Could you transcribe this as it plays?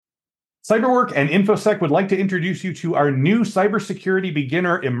CyberWork and InfoSec would like to introduce you to our new cybersecurity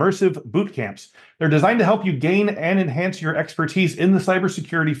beginner immersive boot camps. They're designed to help you gain and enhance your expertise in the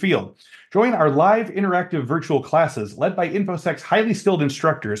cybersecurity field. Join our live interactive virtual classes led by InfoSec's highly skilled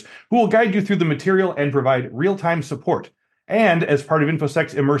instructors who will guide you through the material and provide real-time support. And as part of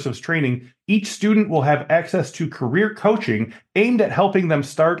InfoSec's immersive training, each student will have access to career coaching aimed at helping them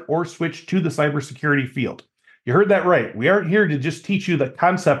start or switch to the cybersecurity field. You heard that right. We aren't here to just teach you the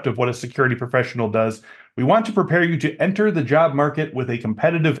concept of what a security professional does. We want to prepare you to enter the job market with a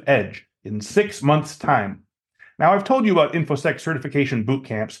competitive edge in 6 months' time. Now, I've told you about InfoSec certification boot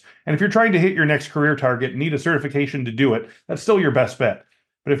camps, and if you're trying to hit your next career target and need a certification to do it, that's still your best bet.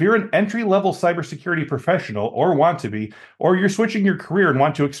 But if you're an entry-level cybersecurity professional or want to be, or you're switching your career and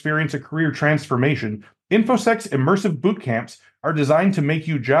want to experience a career transformation, InfoSec's immersive boot camps are designed to make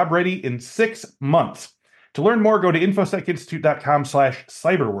you job ready in 6 months. To learn more, go to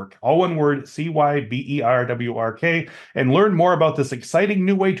infosecinstitute.com/cyberwork, all one word, CYBERWRK, and learn more about this exciting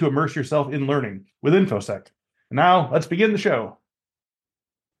new way to immerse yourself in learning with InfoSec. Now, let's begin the show.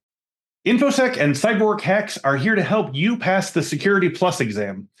 InfoSec and CyberWork hacks are here to help you pass the Security Plus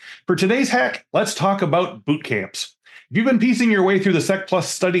exam. For today's hack, let's talk about boot camps. If you've been piecing your way through the Sec Plus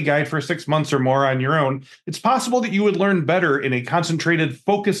study guide for 6 months or more on your own, it's possible that you would learn better in a concentrated,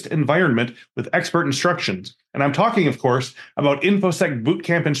 focused environment with expert instructions. And I'm talking, of course, about InfoSec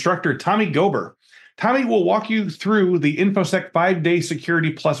Bootcamp instructor Tommy Gober. Tommy will walk you through the InfoSec 5-day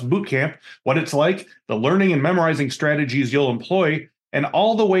Security Plus Bootcamp, what it's like, the learning and memorizing strategies you'll employ, and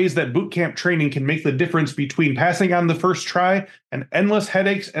all the ways that bootcamp training can make the difference between passing on the first try and endless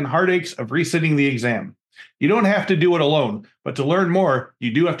headaches and heartaches of resitting the exam. You don't have to do it alone, but to learn more, you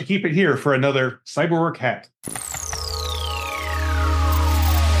do have to keep it here for another CyberWork hack.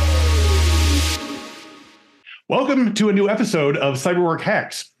 Welcome to a new episode of CyberWork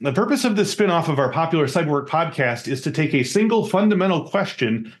Hacks. The purpose of this spin-off of our popular CyberWork podcast is to take a single fundamental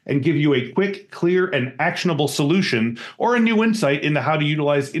question and give you a quick, clear, and actionable solution or a new insight into how to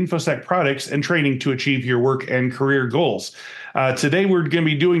utilize InfoSec products and training to achieve your work and career goals. Today, we're going to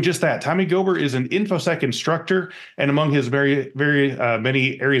be doing just that. Tommy Gober is an InfoSec instructor, and among his very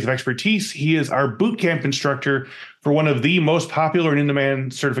many areas of expertise, he is our bootcamp instructor for one of the most popular and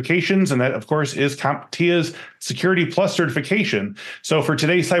in-demand certifications, and that, of course, is CompTIA's Security Plus certification. So for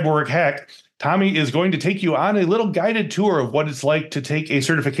today's CyberWork hack, Tommy is going to take you on a little guided tour of what it's like to take a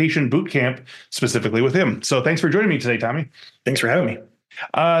certification bootcamp specifically with him. So thanks for joining me today, Tommy. Thanks for having me.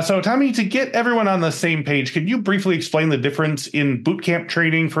 So Tommy, to get everyone on the same page, could you briefly explain the difference in bootcamp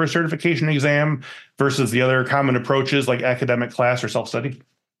training for a certification exam versus the other common approaches like academic class or self-study?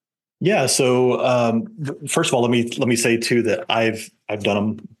 Yeah. So first of all, let me say too that I've done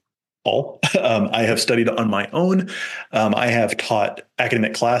them all. I have studied on my own. I have taught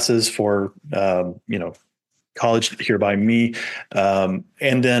academic classes for college here by me, and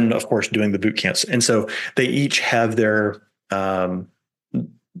then of course doing the boot camps. And so they each have their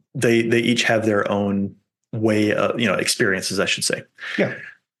they each have their own way of experiences, I should say. Yeah.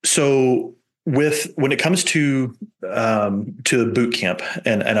 So when it comes to the boot camp,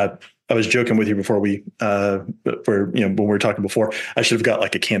 and I was joking with you before when we were talking before, I should have got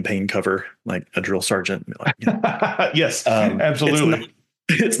like a campaign cover, like a drill sergeant. Yes, absolutely.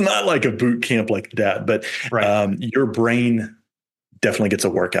 It's not like a boot camp like that, but right. Your brain definitely gets a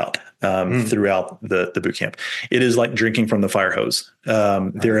workout throughout the boot camp. It is like drinking from the fire hose.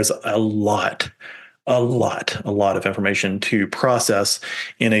 There is a lot of information to process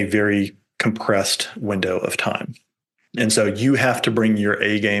in a very compressed window of time. And so you have to bring your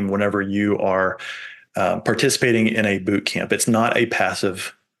A game whenever you are participating in a boot camp. It's not a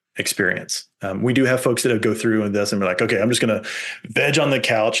passive experience. We do have folks that go through in this and be like, okay, I'm just going to veg on the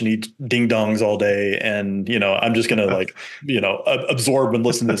couch and eat ding dongs all day. And, I'm just going to absorb and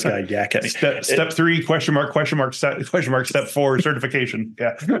listen to this guy yak at me. Step 3, question mark, step 4, certification.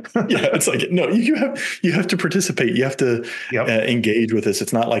 Yeah. Yeah. It's like, no, you have to participate. You have to engage with this.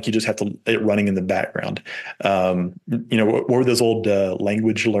 It's not like you just have it running in the background. What were those old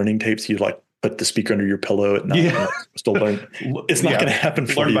language learning tapes you put the speaker under your pillow at night? Yeah. Still learn. It's not going to happen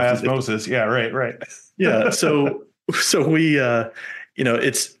for you. Learn by osmosis. Yeah. Right. Yeah. So we,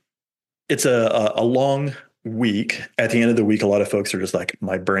 it's a long week. At the end of the week, a lot of folks are just like,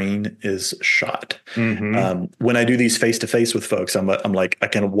 my brain is shot. Mm-hmm. When I do these face-to-face with folks, I'm like, I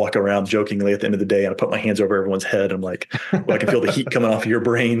kind of walk around jokingly at the end of the day and I put my hands over everyone's head. I'm like, well, I can feel the heat coming off of your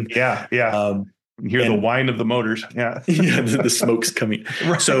brain. Yeah. You hear the whine of the motors. Yeah. Yeah. The smoke's coming.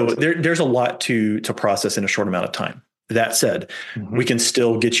 Right. So there's a lot to process in a short amount of time. That said, we can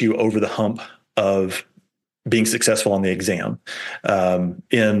still get you over the hump of being successful on the exam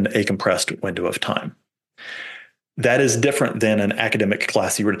in a compressed window of time. That is different than an academic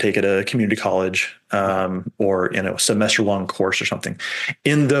class you were to take at a community college or in a semester-long course or something.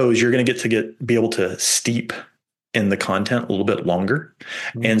 In those, you're going to be able to steep in the content a little bit longer.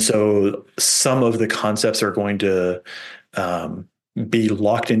 Mm-hmm. And so some of the concepts are going to be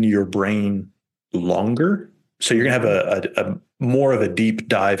locked into your brain longer. So you're going to have a more of a deep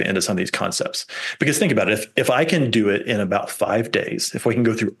dive into some of these concepts. Because think about it, if I can do it in about 5 days, if we can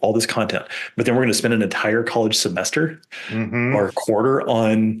go through all this content, but then we're going to spend an entire college semester or a quarter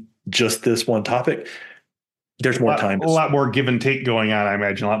on just this one topic, there's more time. A lot more give and take going on, I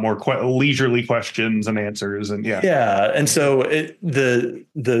imagine. A lot more leisurely questions and answers, and yeah. And so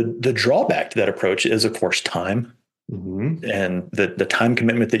the drawback to that approach is, of course, time. Mm-hmm. And the time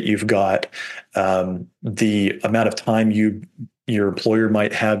commitment that you've got, the amount of time your employer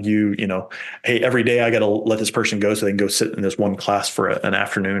might have you, hey, every day I got to let this person go so they can go sit in this one class for an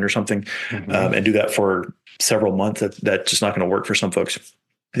afternoon or something, and do that for several months. That's just not going to work for some folks.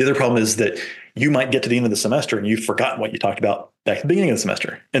 The other problem is that you might get to the end of the semester and you've forgotten what you talked about back at the beginning of the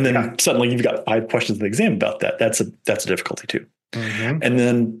semester. And then suddenly you've got 5 questions in the exam about that. That's a difficulty too. Mm-hmm. And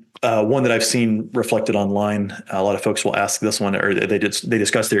then one that I've seen reflected online, a lot of folks will ask this one, or they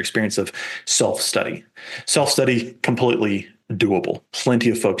discuss their experience of self-study. Self-study, completely doable.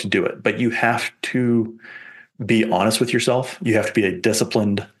 Plenty of folks do it, but you have to be honest with yourself. You have to be a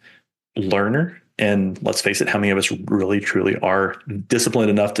disciplined learner. And let's face it, how many of us really, truly are disciplined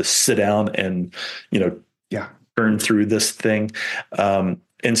enough to sit down and, burn through this thing? And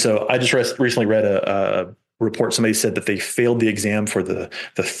so I just recently read a report. Somebody said that they failed the exam for the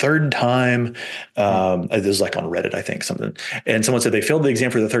third time. This was like on Reddit, I think, something. And someone said they failed the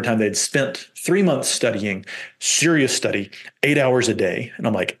exam for the third time. They'd spent 3 months studying, serious study, 8 hours a day. And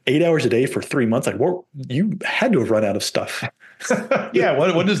I'm like, 8 hours a day for 3 months? Like, well, you had to have run out of stuff. Yeah.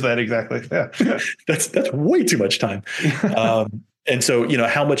 What is that exactly? Yeah. That's way too much time. And so,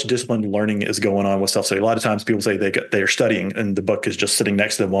 how much disciplined learning is going on with self-study? A lot of times people say they're studying and the book is just sitting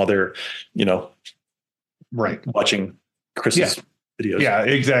next to them while they're, watching Chris's videos. Yeah,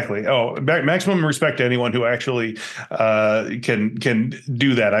 exactly. Oh, maximum respect to anyone who actually can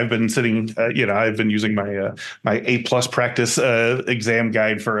do that. I've been sitting, I've been using my A+ practice exam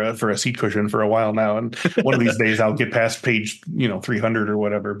guide for a seat cushion for a while now, and one of these days I'll get past page 300 or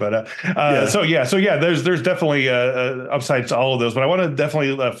whatever. But so there's definitely upsides to all of those. But I want to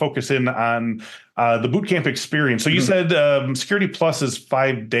definitely focus in on the bootcamp experience. So you said Security Plus is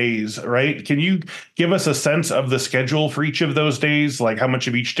 5 days, right? Can you give us a sense of the schedule for each of those days? Like how much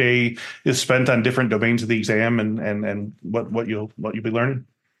of each day is spent on different domains of the exam and what you'll be learning?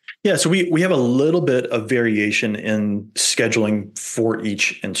 Yeah, so we have a little bit of variation in scheduling for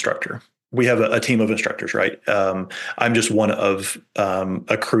each instructor. We have a team of instructors, right? I'm just one of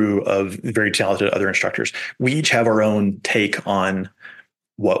a crew of very talented other instructors. We each have our own take on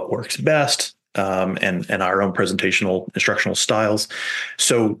what works best, and our own presentational instructional styles.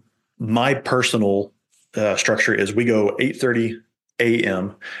 So my personal structure is we go 8:30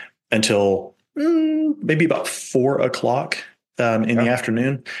 a.m. until maybe about 4 o'clock in the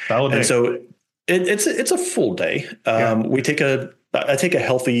afternoon. And so it's a full day. I take a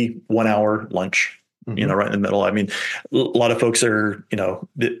healthy 1 hour lunch. Right in the middle. I mean, a lot of folks are,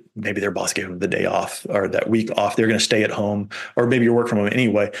 maybe their boss gave them the day off or that week off. They're going to stay at home, or maybe you work from home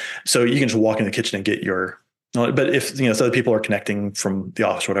anyway. So you can just walk in the kitchen and get but if, so other people are connecting from the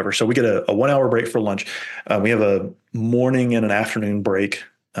office or whatever. So we get a 1 hour break for lunch. We have a morning and an afternoon break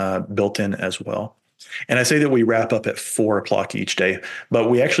built in as well. And I say that we wrap up at 4 o'clock each day, but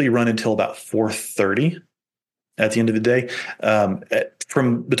we actually run until about 4:30 at the end of the day.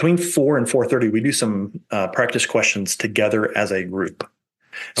 From between 4 and 4:30, we do some practice questions together as a group.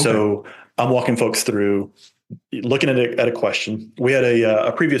 Okay. So I'm walking folks through looking at a question. We had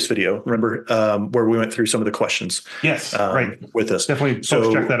a previous video, remember, where we went through some of the questions. Yes, right. With this. Definitely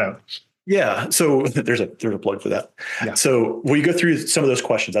folks check that out. Yeah. So there's a plug for that. Yeah. So we go through some of those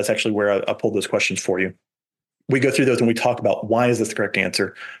questions. That's actually where I pulled those questions for you. We go through those and we talk about why is this the correct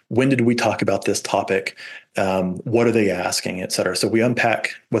answer? When did we talk about this topic? What are they asking, et cetera? So we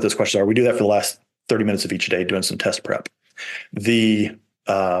unpack what those questions are. We do that for the last 30 minutes of each day, doing some test prep. The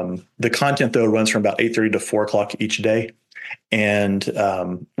content, though, runs from about 8:30 to 4 o'clock each day. And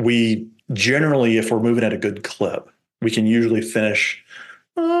we generally, if we're moving at a good clip, we can usually finish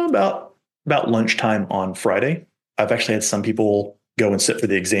about lunchtime on Friday. I've actually had some people go and sit for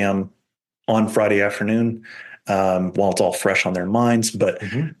the exam on Friday afternoon while it's all fresh on their minds. But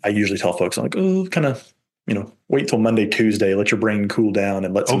I usually tell folks, I'm like, kind of, wait till Monday, Tuesday, let your brain cool down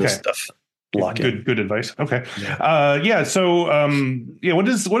and let some of this stuff lock in. Good advice. Okay. Yeah. So, what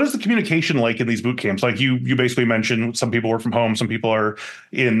is the communication like in these boot camps? Like you basically mentioned some people work from home, some people are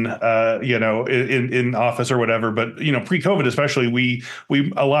in, in office or whatever. But, pre-COVID, especially, we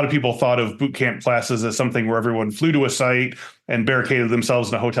a lot of people thought of boot camp classes as something where everyone flew to a site and barricaded themselves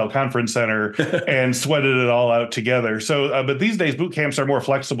in a hotel conference center and sweated it all out together. So, but these days boot camps are more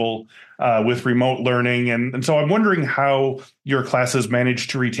flexible with remote learning. And so I'm wondering how your classes manage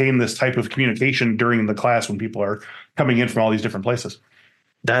to retain this type of communication during the class when people are coming in from all these different places.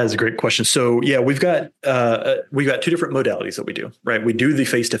 That is a great question. So yeah, we've got two different modalities that we do, right? We do the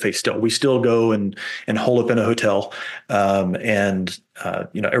face-to-face still. We still go and hole up in a hotel, and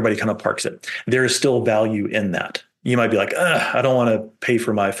everybody kind of parks it. There is still value in that. You might be like, I don't want to pay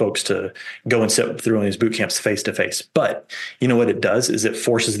for my folks to go and sit through one of these boot camps face to face. But you know what it does is it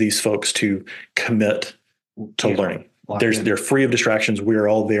forces these folks to commit to learning. They're free of distractions. We're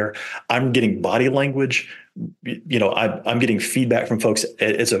all there. I'm getting body language. I'm getting feedback from folks.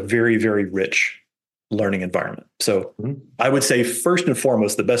 It's a very, very rich learning environment. So I would say first and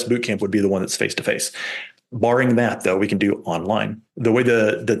foremost, the best boot camp would be the one that's face to face. Barring that, though, we can do online. The way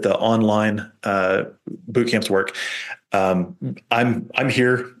that the online boot camps work, I'm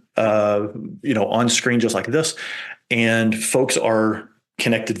here, on screen just like this, and folks are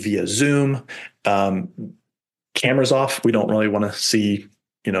connected via Zoom. Cameras off. We don't really want to see,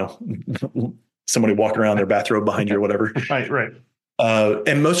 somebody walking around their bathrobe behind you or whatever. Right.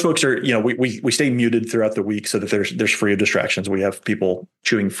 And most folks are, we stay muted throughout the week so that there's free of distractions. We have people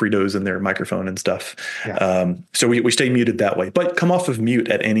chewing Fritos in their microphone and stuff. Yeah. So we stay muted that way, but come off of mute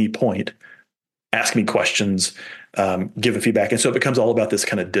at any point, ask me questions, give a feedback. And so it becomes all about this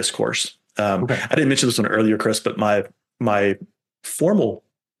kind of discourse. Okay. I didn't mention this one earlier, Chris, but my formal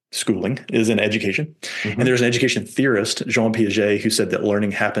schooling is in education. Mm-hmm. And there's an education theorist, Jean Piaget, who said that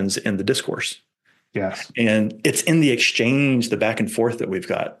learning happens in the discourse. Yes. And it's in the exchange, the back and forth that we've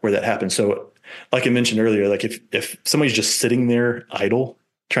got where that happens. So like I mentioned earlier, like if somebody's just sitting there idle,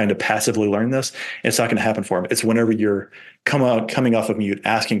 trying to passively learn this, it's not going to happen for them. It's whenever you're coming off of mute,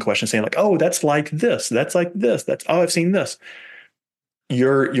 asking questions, saying like, oh, that's like this. That's like this. I've seen this.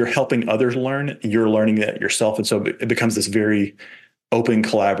 You're helping others learn. You're learning that yourself. And so it becomes this very open,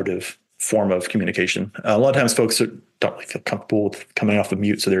 collaborative form of communication. A lot of times folks don't really feel comfortable with coming off of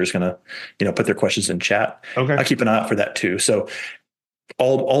mute. So they're just going to, put their questions in chat. Okay. I keep an eye out for that too. So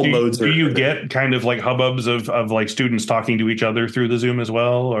all modes. Do you get kind of like hubbubs of like students talking to each other through the Zoom as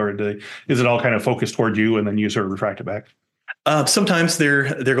well? Or is it all kind of focused toward you and then you sort of refract it back? Sometimes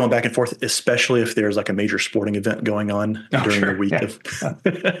they're going back and forth, especially if there's like a major sporting event going on during the week.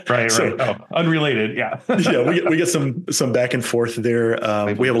 Yeah. Right. So, unrelated. Yeah. Yeah. We get some back and forth there.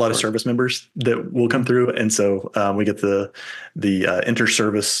 We have a lot of service members that will come through. And so we get the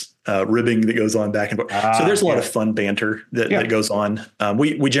inter-service ribbing that goes on back and forth. So there's a lot of fun banter that goes on.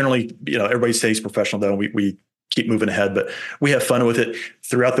 We generally, everybody stays professional though. We keep moving ahead, but we have fun with it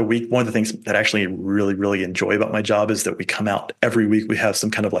throughout the week. One of the things that I actually really, really enjoy about my job is that we come out every week. We have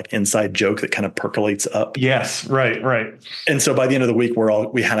some kind of like inside joke that kind of percolates up. Yes. Right. And so by the end of the week,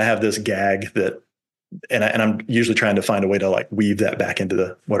 we kind of have this gag that, and I'm usually trying to find a way to like weave that back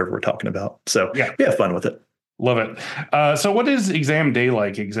into whatever we're talking about. So we have fun with it. Love it. So what is exam day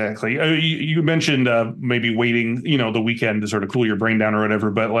like exactly? You mentioned maybe waiting, the weekend to sort of cool your brain down or whatever,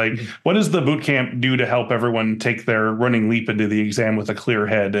 but like, what does the boot camp do to help everyone take their running leap into the exam with a clear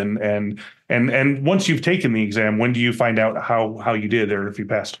head? And once you've taken the exam, when do you find out how you did or if you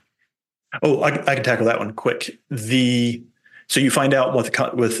passed? Oh, I can tackle that one quick. So you find out with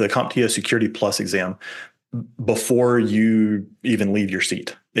the CompTIA Security Plus exam before you even leave your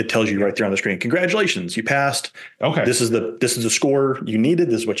seat. It tells you right there on the screen, congratulations, you passed. Okay. This is the score you needed.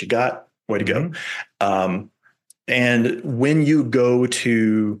 This is what you got. Way to go. And when you go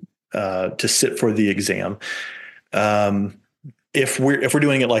to sit for the exam, if we're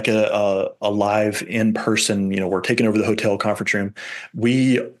doing it like a live in person, we're taking over the hotel conference room.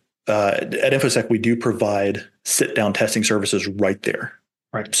 We at InfoSec, we do provide sit down testing services right there.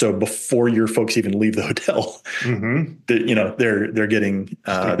 Right. So before your folks even leave the hotel, they're getting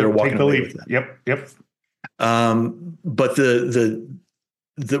they're walking away with that. Yep. But the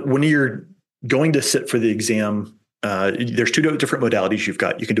when you're going to sit for the exam, there's two different modalities you've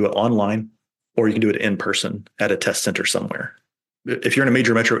got. You can do it online, or you can do it in person at a test center somewhere. If you're in a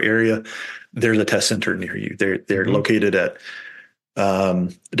major metro area, there's a test center near you. They're located at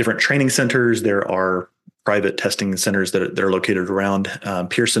different training centers. There are private testing centers that are located around.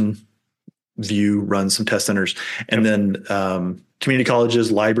 Pearson View runs some test centers, and then community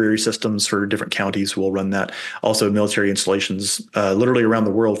colleges, library systems for different counties will run that. Also, military installations literally around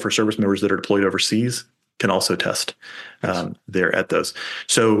the world for service members that are deployed overseas can also test there at those.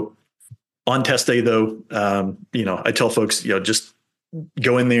 So on test day, though, I tell folks, just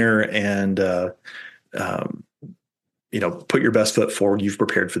go in there and put your best foot forward. You've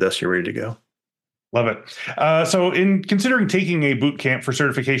prepared for this. You're ready to go. Love it. So in considering taking a boot camp for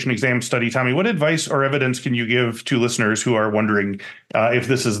certification exam study, Tommy, what advice or evidence can you give to listeners who are wondering if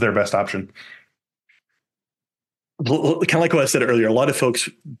this is their best option? Kind of like what I said earlier, a lot of folks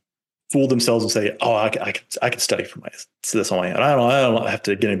fool themselves and say, "Oh, I can study for this on my own. I don't have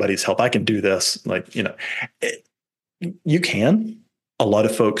to get anybody's help. I can do this." You can. A lot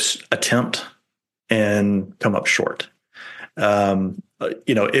of folks attempt and come up short.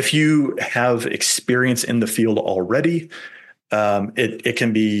 If you have experience in the field already, it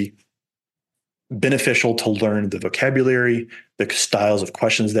can be beneficial to learn the vocabulary, the styles of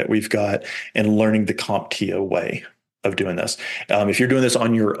questions that we've got, and learning the CompTIA way of doing this. If you're doing this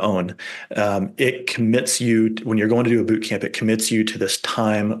on your own, it commits you when you're going to do a boot camp. It commits you to this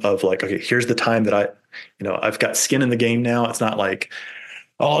time of okay, here's the time that I've got skin in the game now. It's not like,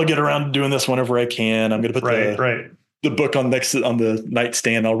 I'll get around to doing this whenever I can. I'm going to put the book on the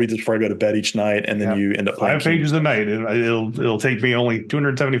nightstand. I'll read this before I go to bed each night, and then you end up 5 pages a night. It'll take me only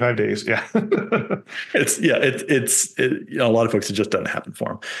 275 days. Yeah, it's a lot of folks, it just doesn't happen for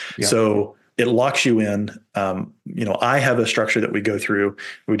them. Yeah. So it locks you in. I have a structure that we go through.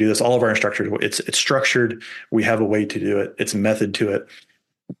 We do this. All of our instructors. It's structured. We have a way to do it. It's a method to it.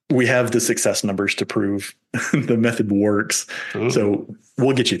 We have the success numbers to prove the method works. Ooh. So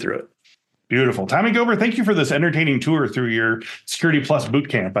we'll get you through it. Beautiful. Tommy Gober, thank you for this entertaining tour through your Security Plus boot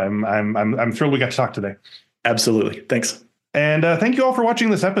camp. I'm thrilled we got to talk today. Absolutely. Thanks. And thank you all for watching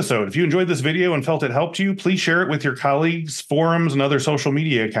this episode. If you enjoyed this video and felt it helped you, please share it with your colleagues, forums, and other social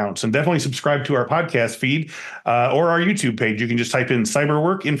media accounts. And definitely subscribe to our podcast feed or our YouTube page. You can just type in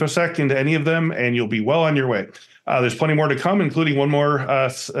CyberWork, InfoSec into any of them, and you'll be well on your way. There's plenty more to come, including one more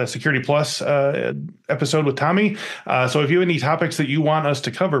Security Plus episode with Tommy. So if you have any topics that you want us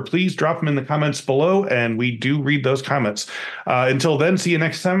to cover, please drop them in the comments below, and we do read those comments. Until then, see you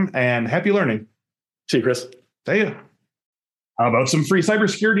next time, and happy learning. See you, Chris. See you. How about some free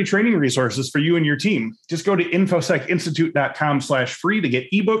cybersecurity training resources for you and your team? Just go to infosecinstitute.com/free to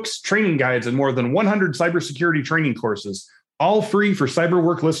get ebooks, training guides, and more than 100 cybersecurity training courses, all free for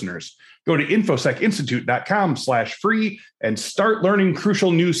CyberWork listeners. Go to infosecinstitute.com/free and start learning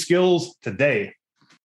crucial new skills today.